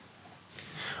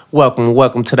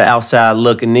Welcome to the outside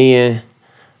looking in.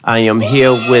 I am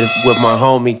here with my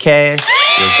homie Cash,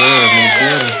 Yes,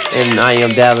 sir. and I am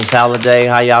Dallas Holiday.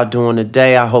 How y'all doing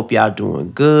today? I hope y'all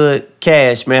doing good.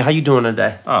 Cash, man, how you doing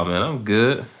today? Oh man, I'm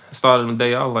good. I started the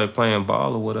day out like playing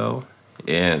ball or whatever.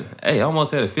 And hey, I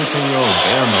almost had a 15-year-old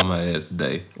band on my ass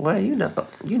today. Well, you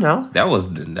know. That was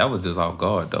just off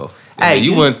guard though. Hey,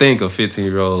 You you- wouldn't think a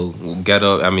 15-year-old would get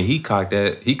up. I mean, he cocked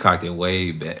it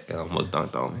way back and almost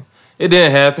dunked on me. It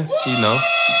didn't happen, you know.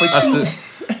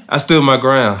 I stood my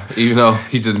ground, even though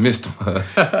he just missed him.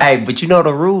 Hey, but you know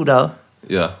the rule though.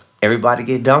 Yeah, Everybody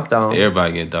get dunked on.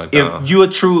 everybody getting dunked If on. you a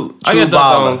true I got dunked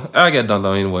baller, on. I got dunked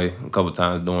on anyway a couple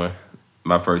times during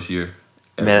my first year.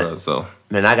 Man. So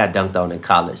man, I got dunked on in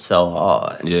college so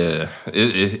hard. yeah,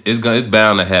 it's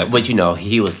bound to happen. But you know,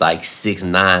 he was like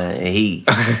 6'9", and he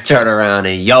turned around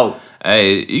and yo,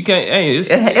 Hey, you can't. Hey,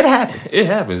 it happens. it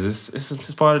happens.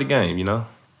 It's part of the game, you know.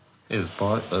 It's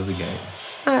part of the game.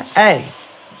 Hey,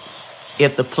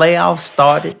 if the playoffs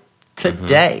started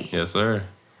today, Yes, sir.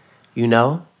 you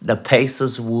know, the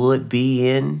Pacers would be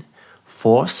in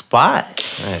fourth spot.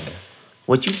 Man,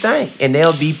 What you think? And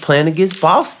they'll be playing against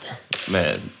Boston.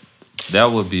 man,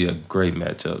 that would be a great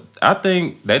matchup. I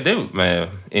think that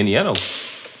Indiana.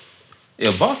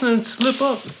 If Boston slip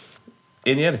up,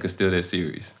 Indiana could steal that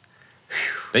series.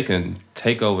 They can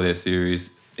take over that series,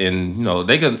 and you know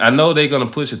they can. I know they're gonna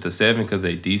push it to 7 because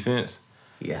they defense.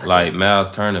 Yeah. Like Miles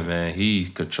Turner, man, he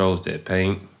controls that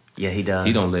paint. Yeah, he does.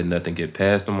 He don't let nothing get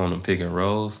past him on them pick and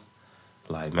rolls.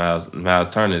 Like Miles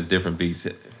Turner is different beast.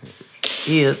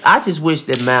 He is. I just wish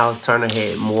that Miles Turner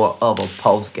had more of a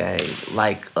post game,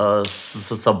 like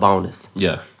Sabonis.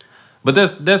 Yeah, but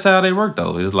that's how they work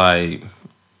though. It's like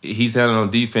he's handling on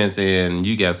defense, and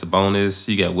you got Sabonis,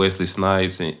 you got Wesley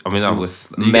Snipes, and I mean,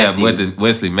 you got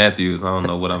Wesley Matthews. I don't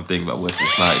know what I'm thinking about Wesley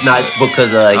Snipes. Snipes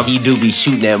because he do be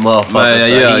shooting that motherfucker. Man,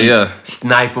 so he yeah.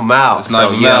 Snipe him out.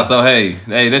 Snipe him yeah. out. So hey,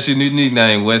 that's your new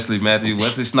nickname, Wesley Matthews.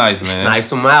 Wesley Snipes, man.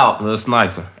 Snipes him out. Little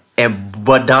sniper. And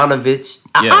Bogdanovich,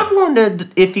 Yeah. I wonder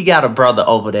if he got a brother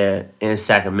over there in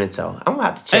Sacramento. I'm gonna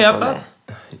have to check Hey, I on thought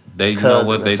that. they, you know Cousin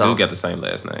what, or they do something. got the same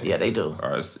last name. Yeah, they do.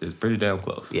 Or it's pretty damn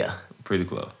close. Yeah. Pretty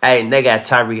close. Hey, and they got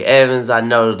Tyreek Evans. I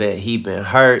know that he been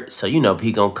hurt, so you know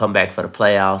he gonna come back for the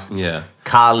playoffs. Yeah.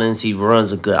 Collins, he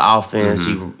runs a good offense.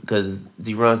 Because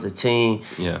he runs the team.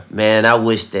 Yeah. Man, I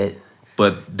wish that.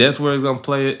 But that's where it's gonna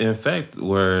play it. In fact,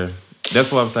 where that's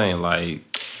what I'm saying. Like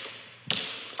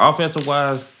offensive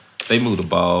wise, they move the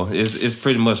ball. It's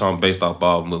pretty much on based off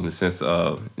ball movement since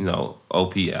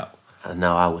OP out. I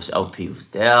know. I wish OP was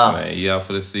there. Man, he out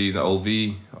for the season. OV,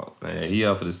 oh, man, he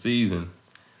out for the season.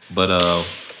 But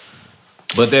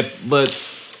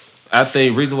I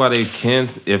think reason why they can,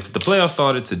 if the playoffs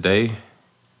started today,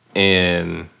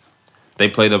 and they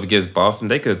played up against Boston,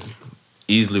 they could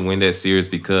easily win that series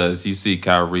because you see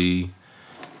Kyrie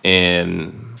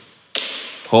and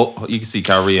you can see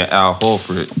Kyrie and Al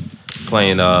Horford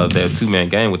playing their 2-man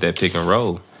game with that pick and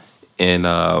roll, and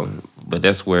but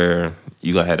that's where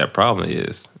you gonna have that problem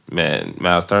is. Man,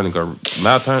 Miles Turner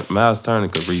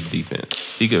could read defense.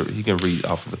 He can read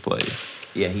offensive plays.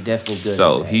 Yeah, he definitely good.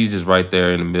 So at that. he's just right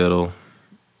there in the middle,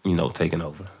 taking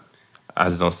over. I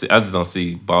just don't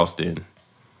see Boston.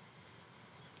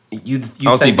 You I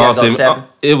don't see think they'll go Boston. 7?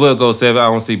 It will go 7. I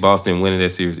don't see Boston winning that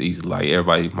series easily. Like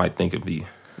everybody might think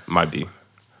might be.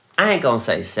 I ain't gonna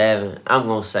say 7. I'm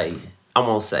gonna say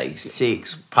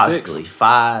 6, possibly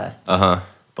 5.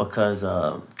 Because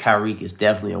Kyrie is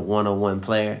definitely a one-on-one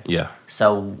player. Yeah.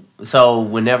 So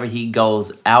whenever he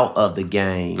goes out of the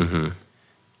game,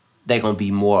 they're gonna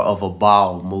be more of a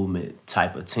ball movement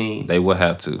type of team. They will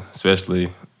have to,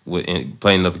 especially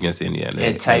playing up against Indiana.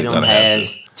 And Tatum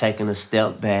has taken a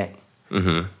step back.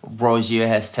 Rozier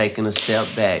has taken a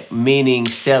step back. Meaning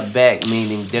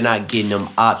they're not getting them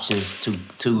options to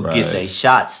get their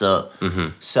shots up.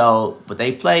 So, but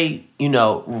they play.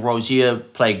 Rozier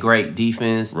play great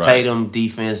defense. Right. Tatum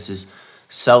defense is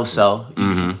so.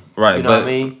 Right, You know but what I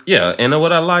mean? yeah, and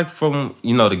what I like from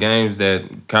the games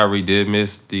that Kyrie did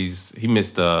miss he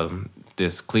missed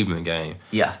this Cleveland game.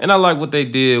 Yeah. And I like what they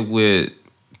did with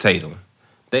Tatum.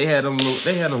 They had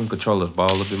him control his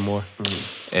ball a little bit more,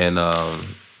 and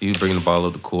he was bringing the ball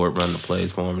up the court, running the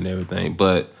plays for him and everything.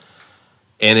 But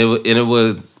and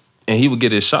he would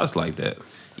get his shots like that.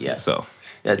 Yeah. So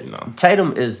Yeah,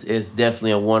 Tatum is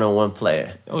definitely a one-on-one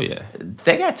player. oh yeah,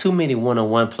 They got too many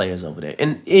one-on-one players over there.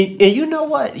 And you know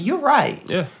what? You're right.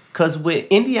 yeah. Because with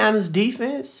Indiana's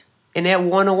defense and that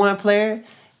one-on-one player,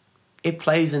 it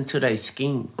plays into their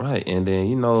scheme. Right, and then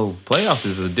playoffs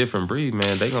is a different breed,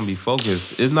 man. They gonna be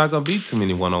focused. It's not gonna be too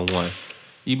many 1-on-1.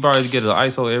 You probably get an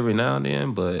ISO every now and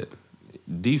then, but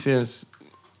defense,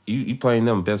 you playing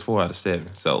them best 4 out of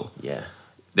 7. So Yeah.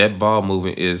 that ball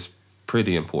movement is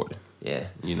pretty important. Yeah.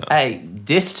 You know. Hey,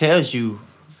 this tells you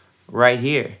right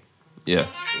here Yeah.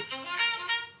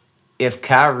 if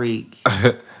Kyrie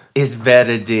is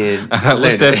better than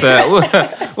What's that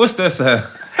sound? What's that sound?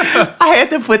 I had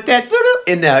to put that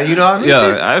in there. You know what I mean?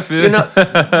 Yeah, I feel. You know,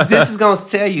 this is gonna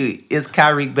tell you is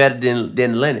Kyrie better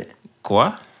than Leonard?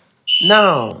 Kawhi?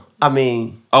 No, I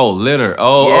mean. Oh, Leonard.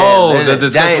 Oh, Yeah, the Leonard.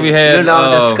 discussion Dame, we had. You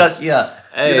know, discuss. Yeah.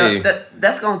 Hey. You know,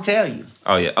 that's gonna tell you.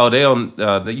 Oh yeah. Oh, they don't.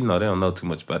 They don't know too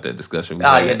much about that discussion.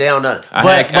 Oh yeah, they don't know.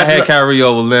 I had Kyrie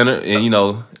over Leonard, and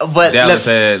but Dallas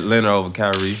had Leonard over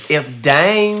Kyrie. If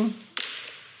Dame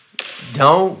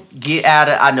don't get out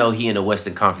of, I know he in the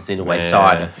Western Conference anyway. Man.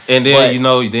 Sorry. And then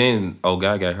then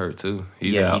guy got hurt too.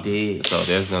 He's Yeah, out. he did. So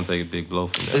that's gonna take a big blow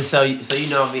from that. So you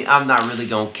know what I mean. I'm not really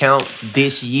gonna count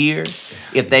this year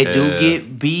if they do Yeah.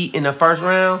 get beat in the first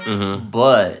round. Mhm.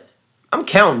 But I'm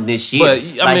counting this year.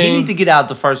 But, I he mean- need to get out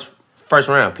the first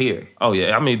round. Period. Oh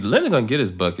yeah, I mean Leonard gonna get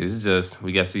his buckets. It's just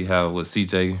we gotta see how with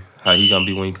CJ how he gonna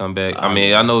be when he come back. I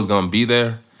mean I know it's gonna be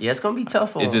there. Yeah, it's gonna be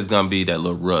tough for him. It's just gonna be that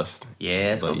little rust.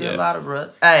 Yeah, it's But gonna be yeah. a lot of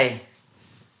rust. Hey,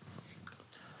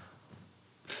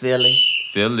 Philly.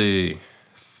 Philly.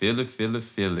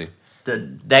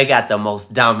 They got the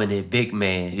most dominant big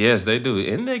man. Yes, they do,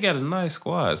 and they got a nice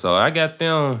squad. So I got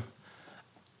them.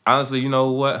 Honestly, you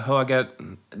know what? How I got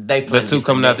They the playing two against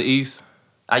coming out the Nets. East.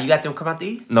 Oh, you got them come out the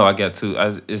East? No, I got two.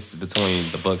 It's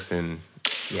between the Bucks and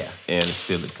Yeah.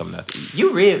 Philly coming out the East.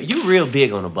 You real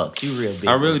big on the Bucks. You real big.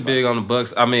 I'm on really the big on the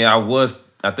Bucks. I mean,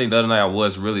 I think the other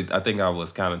night I think I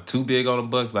was kind of too big on the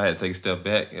Bucks, but I had to take a step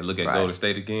back and look at Right. Golden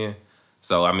State again.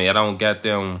 So I mean, I don't got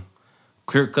them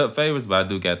clear cut favorites, but I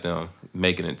do got them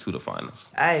making it to the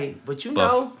finals. Hey, but you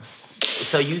Buff. know,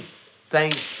 so you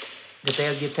think that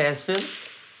they'll get past Philly?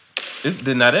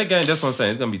 Now that game, that's what I'm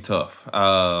saying. It's gonna be tough.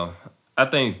 I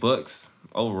think Bucks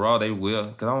overall they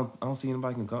will, cause I don't see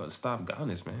anybody can stop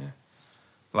Giannis, man.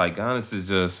 Like Giannis is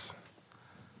just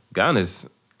Giannis.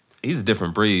 He's a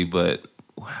different breed, but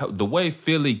the way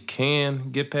Philly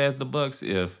can get past the Bucks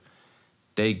if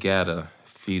they gotta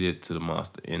feed it to the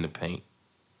monster in the paint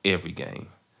every game.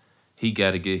 He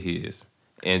gotta get his.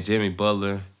 And Jimmy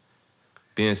Butler,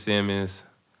 Ben Simmons,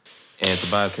 and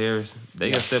Tobias Harris, they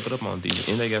gotta step it up on D,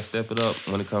 and they gotta step it up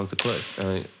when it comes to clutch.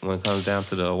 When it comes down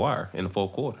to the wire in the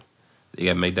fourth quarter, they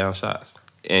gotta make down shots,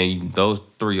 and those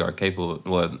three are capable.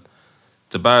 Well,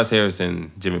 Tobias Harris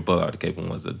and Jimmy Butler are the capable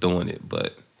ones of doing it,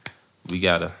 but we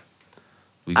gonna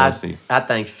see. I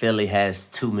think Philly has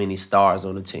too many stars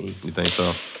on the team. You think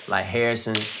so? Like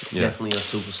Harrison, Yeah. definitely a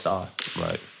superstar.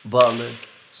 Right. Butler,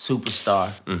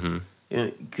 superstar. Mm-hmm.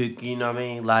 You know what I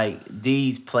mean? Like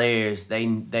these players, they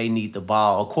need the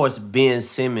ball. Of course, Ben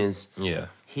Simmons, Yeah.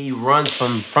 he runs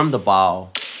from the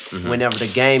ball Mm-hmm. whenever the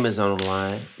game is on the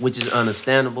line, which is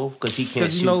understandable because he can't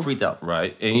 'Cause shoot free throw.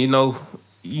 Right. And you know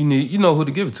who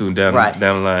to give it to down Right.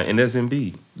 down the line, and that's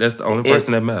Embiid. That's the only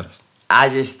person that matters. I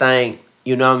just think,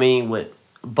 you know what I mean, with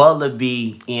Butler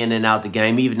be in and out the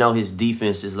game, even though his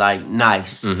defense is like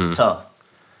nice, Mm-hmm. tough.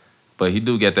 But he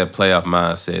do get that playoff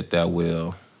mindset that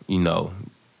will,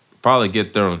 probably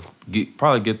get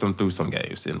them through some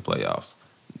games in the playoffs.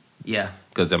 Yeah.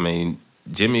 Because I mean,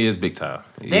 Jimmy is big time.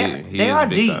 They is are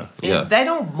big deep. time. And Yeah, they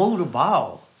don't move the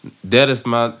ball. that is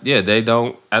my. Yeah, they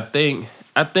don't. I think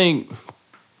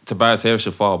Tobias Harris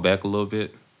should fall back a little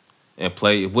bit and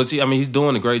play. He's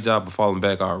doing a great job of falling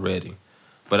back already.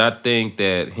 But I think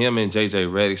that him and JJ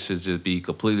Redick should just be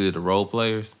completely the role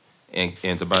players, and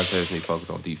Tobias Harris need to focus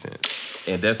on defense.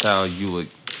 And that's how you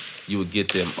would get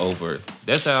them over.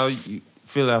 That's how I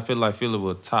feel like Philly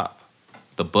will top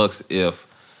the Bucks if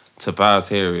Tobias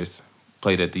Harris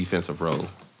played that defensive role,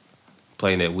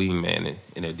 playing that wingman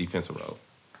in that defensive role.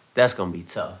 That's gonna be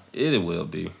tough. It will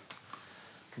be.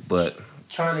 But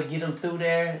Trying to get them through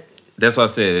there that's why I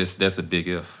said that's a big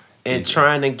if. and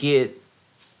trying to get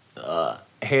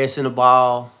Harrison the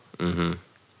ball, Mm-hmm.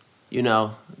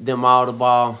 them all the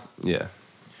ball. Yeah.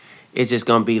 It's just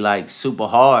gonna be like super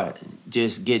hard.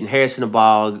 Just getting Harrison the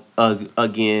ball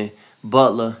again.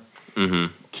 Butler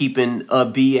Mm-hmm. keeping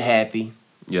B happy.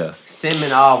 Yeah.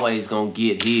 Simmons always gonna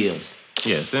get his.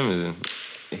 Yeah, Simmons,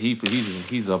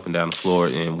 he's up and down the floor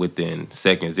and within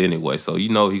seconds anyway. So he's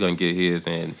gonna get his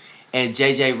and And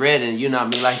JJ Redick, you know what I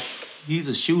mean? Like he's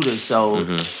a shooter, so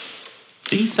Mm-hmm.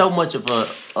 he's so much of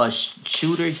a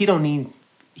shooter. He don't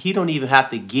even have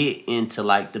to get into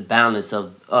like the balance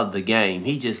of the game.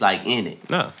 He just like in it.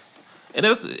 no. And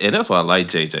that's why I like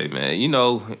JJ, man.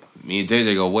 Me and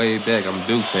JJ go way back. I'm a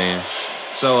Duke fan.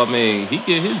 So I mean he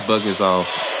get his buckets off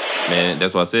Man,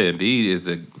 that's why I said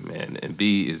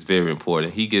Embiid is very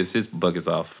important. He gets his buckets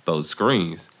off those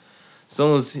screens. As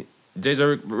soon as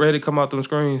JJ ready to come out them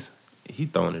screens, he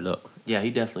throwing it up. Yeah, he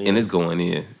definitely And is. it's going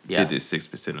in Yeah.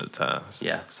 56% of the time.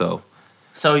 Yeah. So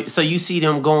So you see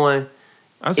them going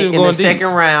I see him in going the deep. second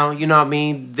round, you know what I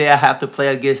mean? They'll have to play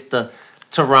against the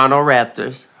Toronto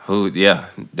Raptors. Yeah,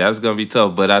 that's gonna be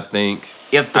tough. But I think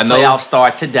If the I know- playoffs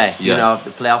start today. You Yeah. know, if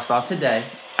the playoffs start today.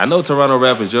 I know Toronto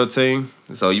Raptors your team,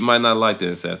 so you might not like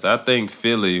this. I think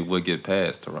Philly will get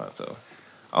past Toronto,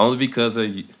 only because of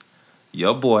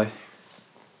your boy.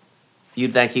 You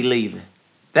think he leaving?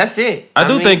 That's it. I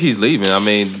do mean, think he's leaving. I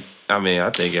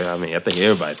think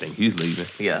everybody think he's leaving.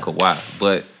 Yeah. Kawhi,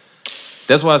 but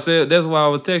that's why I said. That's why I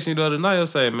was texting you the other night. I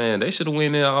was saying, man, they should have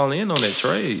went all in on that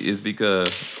trade. Is because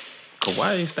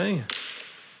Kawhi ain't staying.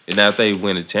 And now if they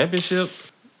win a championship,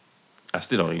 I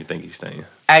still don't even think he's staying.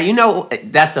 Hey, you know,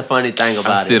 that's the funny thing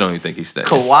about I still it. don't even think he's staying.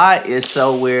 Kawhi is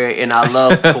so weird, and I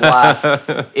love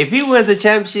Kawhi. If he wins a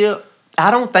championship, I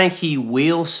don't think he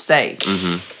will stay.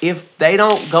 Mm-hmm. If they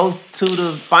don't go to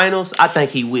the finals, I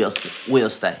think he will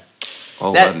stay.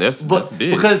 Oh, that's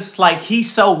big. Because like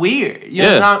he's so weird. You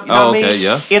Yeah. know, what I mean? Okay,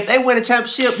 yeah. If they win a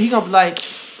championship, he gonna be like,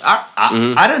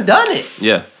 I done it.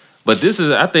 Yeah, but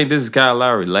I think this is Kyle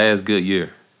Lowry's last good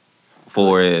year.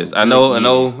 I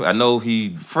know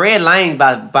he. Fred Lane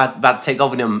about to take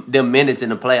over them minutes in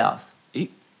the playoffs.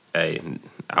 Hey,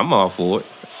 I'm all for it.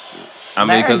 I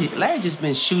mean, because Larry just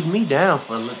been shooting me down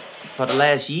for the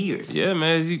last years. yeah,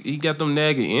 man, he got them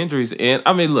nagging injuries, and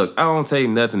I mean, look, I don't take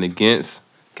nothing against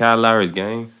Kyle Lowry's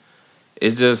game.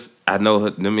 It's just I know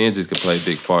them injuries can play a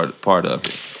big part of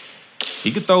it.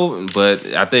 He could throw, but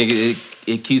I think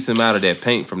it keeps him out of that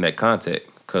paint from that contact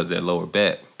because that lower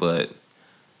back. But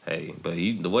hey,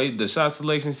 the way the shot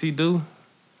selections he do,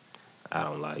 I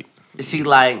don't like. See,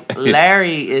 like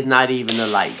Larry is not even the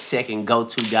like second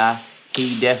go-to guy.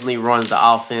 He definitely runs the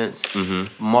offense.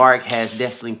 Mm-hmm. Mark has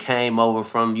definitely came over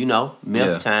from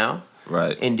Mifftown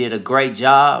Right. and did a great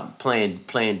job playing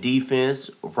defense,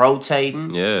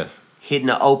 rotating, Yeah. hitting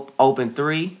the open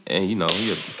three, And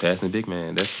he a passing big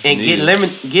man. That's what you and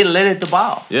need. getting Leonard the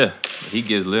ball. Yeah, he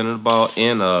gives Leonard the ball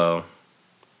and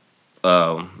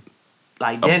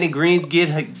Like Danny Green's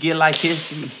get like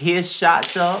his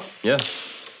shots up, yeah,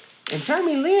 and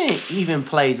Jeremy Lin even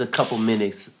plays a couple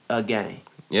minutes a game.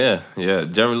 yeah.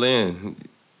 Jeremy Lin,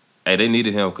 hey, they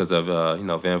needed him because of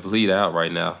Van Vliet out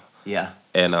right now, Yeah,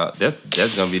 and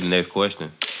that's gonna be the next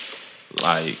question.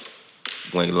 Like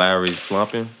when Larry's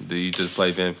slumping, do you just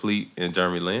play Van Vliet and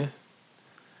Jeremy Lin?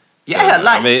 yeah.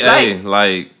 Look,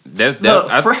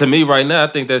 To me right now, I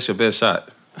think that's your best shot.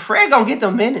 Fred gonna get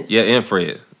them minutes. Yeah, and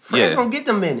Fred. Fred gonna get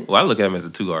them minutes. Well, I look at him as a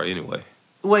 2 guard anyway.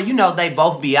 Well, they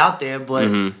both be out there, but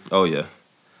Mm-hmm. Oh yeah,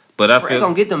 but I Fred feel.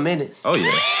 gonna get them minutes. Oh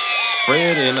yeah,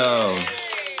 Fred and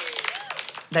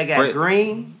They got Fred-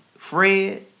 Green,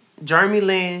 Fred, Jeremy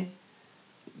Lin.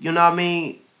 You know what I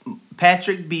mean?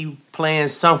 Patrick be playing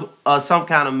some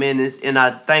kind of minutes, and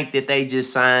I think that they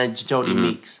just signed Jody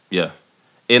Meeks. Yeah,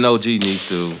 and OG needs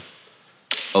to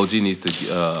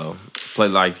play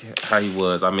like how he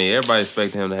was. I mean, everybody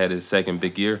expected him to have his second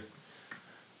big year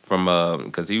from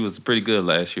because he was pretty good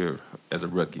last year as a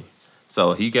rookie.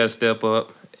 So he got to step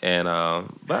up, and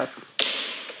but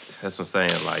that's what I'm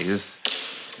saying. Like it's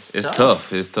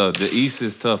tough. It's tough. The East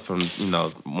is tough from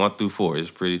 1 through 4.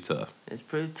 It's pretty tough. It's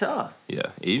pretty tough. Yeah,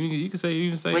 you can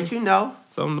say But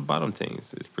some of the bottom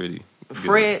teams. It's pretty.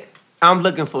 Fred, I'm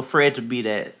looking for Fred to be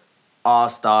that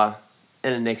all-star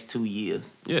in the next 2 years.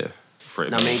 Yeah,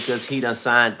 Fred. I mean, because he done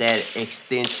signed that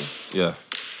extension. Yeah.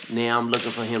 Now I'm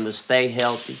looking for him to stay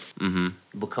healthy,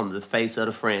 Mm-hmm. become the face of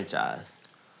the franchise.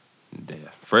 Yeah,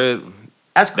 Fred.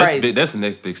 That's crazy. That's the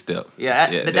next big step.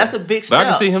 That's a big But step. I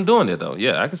can see him doing it though.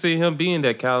 Yeah, I can see him being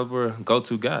that caliber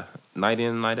go-to guy, night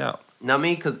in and night out. You know what I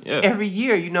mean? Because Yeah. every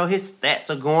year, his stats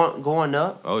are going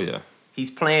up. Oh yeah. He's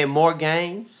playing more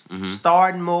games, Mhm.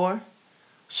 starting more,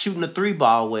 shooting the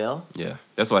 3-ball well. Yeah,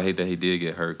 that's why I hate that he did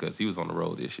get hurt because he was on the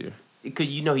road this year. Because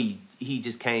he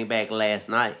just came back last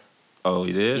night. Oh,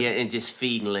 he did? Yeah, and just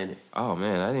feeding Leonard. Oh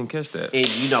man, I didn't catch that.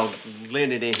 And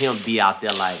Leonard and him be out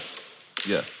there like,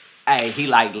 Yeah. he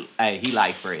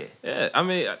like Fred. Yeah, I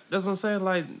mean that's what I'm saying.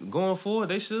 Like going forward,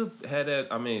 they should have that.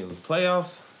 I mean,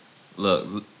 playoffs. Look,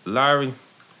 Larry,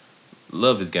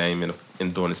 love his game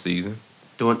during the season.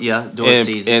 During the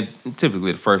season. And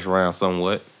typically the first round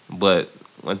somewhat. But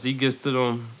once he gets to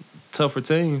them tougher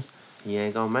teams, He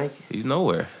ain't gonna make it. he's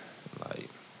nowhere.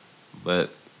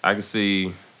 But I can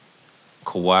see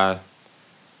Kawhi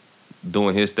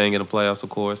doing his thing in the playoffs, of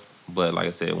course. But like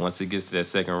I said, once it gets to that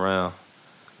second round,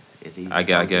 I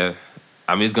got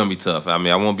I mean, it's gonna be tough. I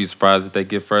mean, I won't be surprised if they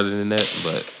get further than that,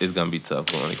 but it's gonna be tough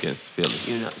going against Philly.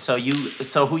 You know,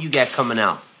 so who you got coming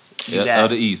out? You Yeah, got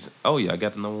the East. Oh yeah, I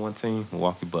got the number one team,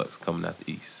 Milwaukee Bucks, coming out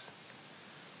the East.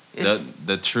 it's,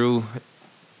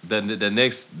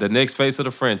 The next face of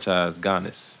the franchise,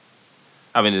 Giannis.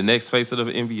 I mean, the next face of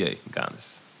the NBA,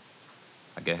 Giannis.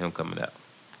 I got him coming out.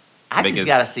 I make just it-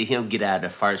 gotta see him get out of the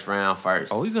first round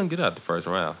first. Oh, he's gonna get out the first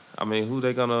round. I mean, who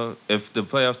they gonna? If the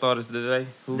playoffs started today,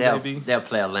 who they'll, they be? they'll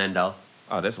play Orlando.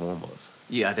 Oh, that's warm ups.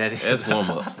 Yeah, that is. That's warm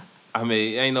ups. I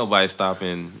mean, ain't nobody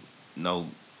stopping no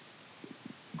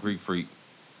Greek Freak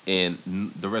and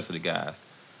the rest of the guys.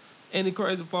 And the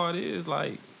crazy part is,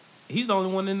 like, he's the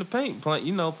only one in the paint playing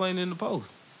in the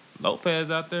post. Lopez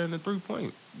out there in the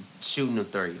 3-point, Shooting them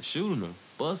three. shooting them,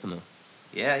 busting them.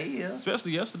 Yeah, he is.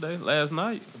 Especially yesterday, last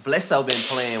night. Bledsoe been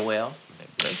playing well. Man,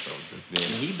 Bledsoe just been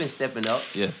He been stepping up.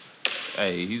 yes.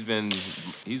 Hey, he's been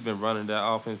running that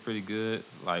offense pretty good.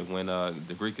 Like when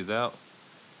the Greek is out,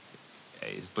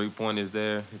 hey, his 3-point is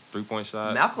there, 3-point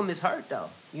shot. Malcolm is hurt though.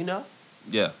 You know.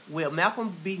 Yeah. Will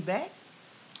Malcolm be back?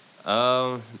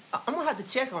 Um. I'm gonna have to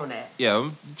check on that. Yeah.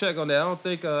 Check on that. I don't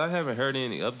think I haven't heard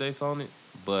any updates on it,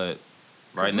 but 'Cause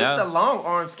right now, Mr. Long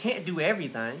Arms can't do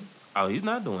everything. oh, he's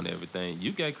not doing everything.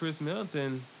 You got Chris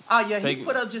Middleton. Oh yeah, he Take-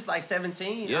 put up just like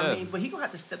 17. Yeah. I mean, but he gonna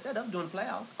have to step that up during the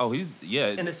playoffs Oh, he's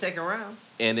in the second round.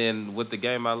 And then with the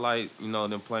game I like,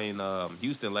 them playing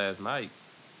Houston last night,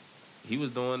 he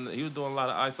was doing a lot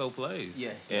of ISO plays.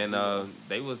 Yeah, And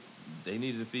he they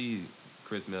needed to feed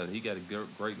Chris Middleton. He got a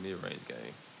great mid range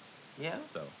game. Yeah.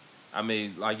 So, I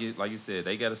mean, like you said,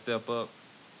 they got to step up.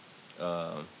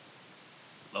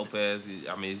 Lopez,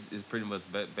 I mean, it's pretty much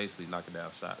basically knocking down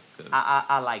shots.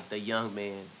 I like the young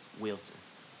man Wilson,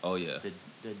 Oh yeah,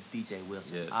 the DJ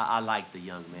Wilson. Yes. I like the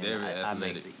young man. Very I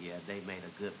make athletic. they made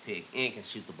a good pick and can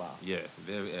shoot the ball. yeah,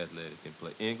 very athletic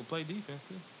and can play defense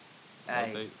too.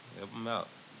 Hey, Help him out.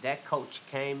 that coach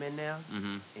came in there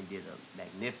Mm-hmm. and did a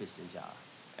magnificent job.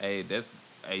 Hey,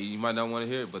 you might not want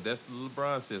to hear it, but that's the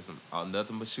LeBron system.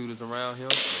 Nothing but shooters around him.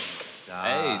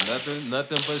 Hey,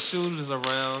 nothing but shooters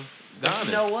around. But you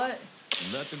Giannis. know what?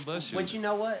 Nothing but shooters. But you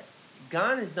know what?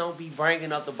 Giannis don't be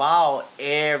bringing up the ball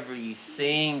every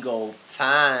single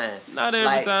time. Not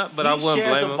every time, but I wouldn't He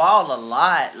blame shares the him. ball a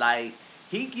lot. Like,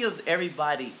 he gives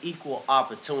everybody equal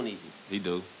opportunity. He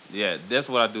do. Yeah, that's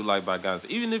what I do like about Giannis.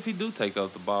 Even if he do take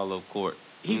up the ball up court,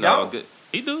 He don't. good.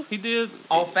 He do. He did.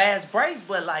 On fast breaks,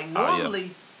 but like Oh, yeah.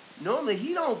 normally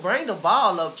he don't bring the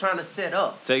ball up trying to set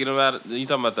up. Taking him out. You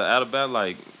talking about the out of bounds?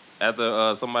 Like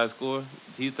after somebody score,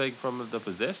 he take from the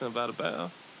possession of out of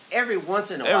bounds. Every once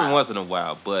in a while. Every once in a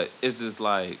while, but it's just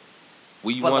like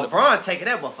we But want. LeBron taking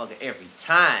that motherfucker every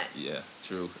time. Yeah,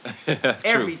 true.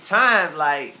 Every time,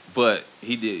 like, But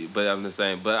he did. But I'm just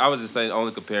saying. But I was just saying,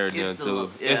 only comparing them It's to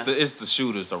the- it's the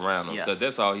shooters around him Yeah. because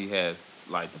that's all he has.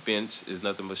 Like the bench is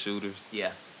nothing but shooters,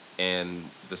 yeah, and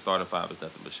the starting five is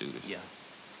nothing but shooters. yeah.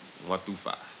 1 through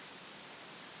 5.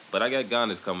 But I got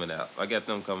Giannis coming out. I got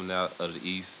them coming out of the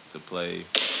East to play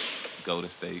Golden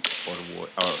State or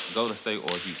Golden State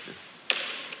or Houston.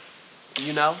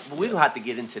 You know, but we're gonna have to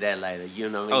get into that later. You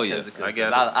know what I Oh, mean? yeah. 'Cause I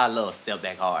got I love step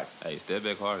back hard. Hey, Step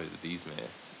Back Hard is a beast, man.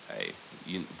 Hey,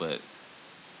 but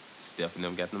Steph and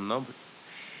them got them numbered.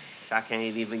 I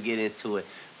can't even get into it.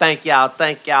 Thank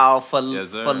y'all for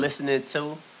Yes, sir. for listening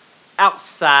to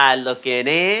Outside Looking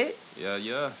In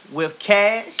Yeah. with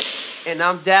Cash, and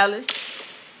I'm Dallas.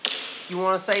 You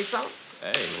want to say something?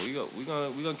 Hey, we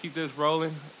gonna keep this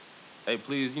rolling. Hey,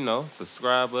 please,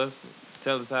 subscribe us.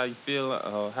 Tell us how you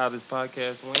feel, how this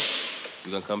podcast went.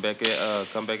 We're gonna come back at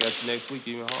you next week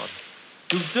even harder.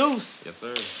 Deuce. Yes,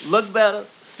 sir. Look better,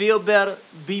 feel better,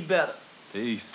 be better. Peace.